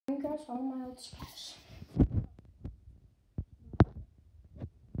that's all my Old Spice.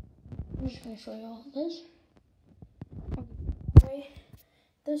 I'm just going to show you all this. Okay.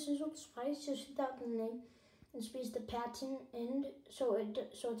 This is Old Spice, just without the name. It's because the patent end, so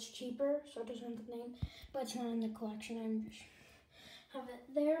it's cheaper, so it doesn't have the name, but it's not in the collection. I'm just have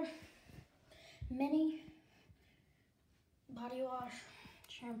it there. Mini body wash,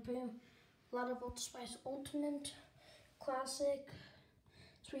 shampoo, Lot of OldSpice Ultimate, Classic,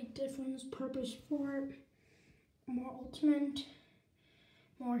 Sweet Difference, Purpose Sport, more Ultimate,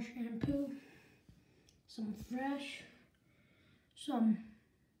 more shampoo, some Fresh, some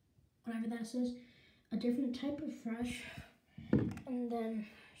whatever that says, a different type of Fresh, and then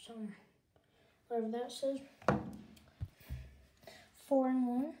some whatever that says.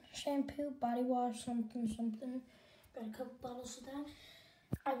 4-in-1 shampoo, body wash, something. Got a couple bottles of that.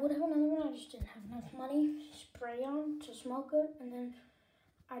 I would have another one, I just didn't have enough money. Spray on to smell good, and then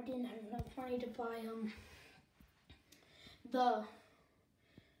I didn't have enough money to buy the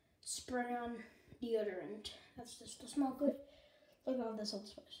spray on deodorant. That's just to smell good. Look at all this Old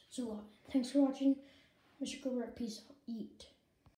Spice. It's a lot. Thanks for watching. Mr. Cobra, peace out. Eat.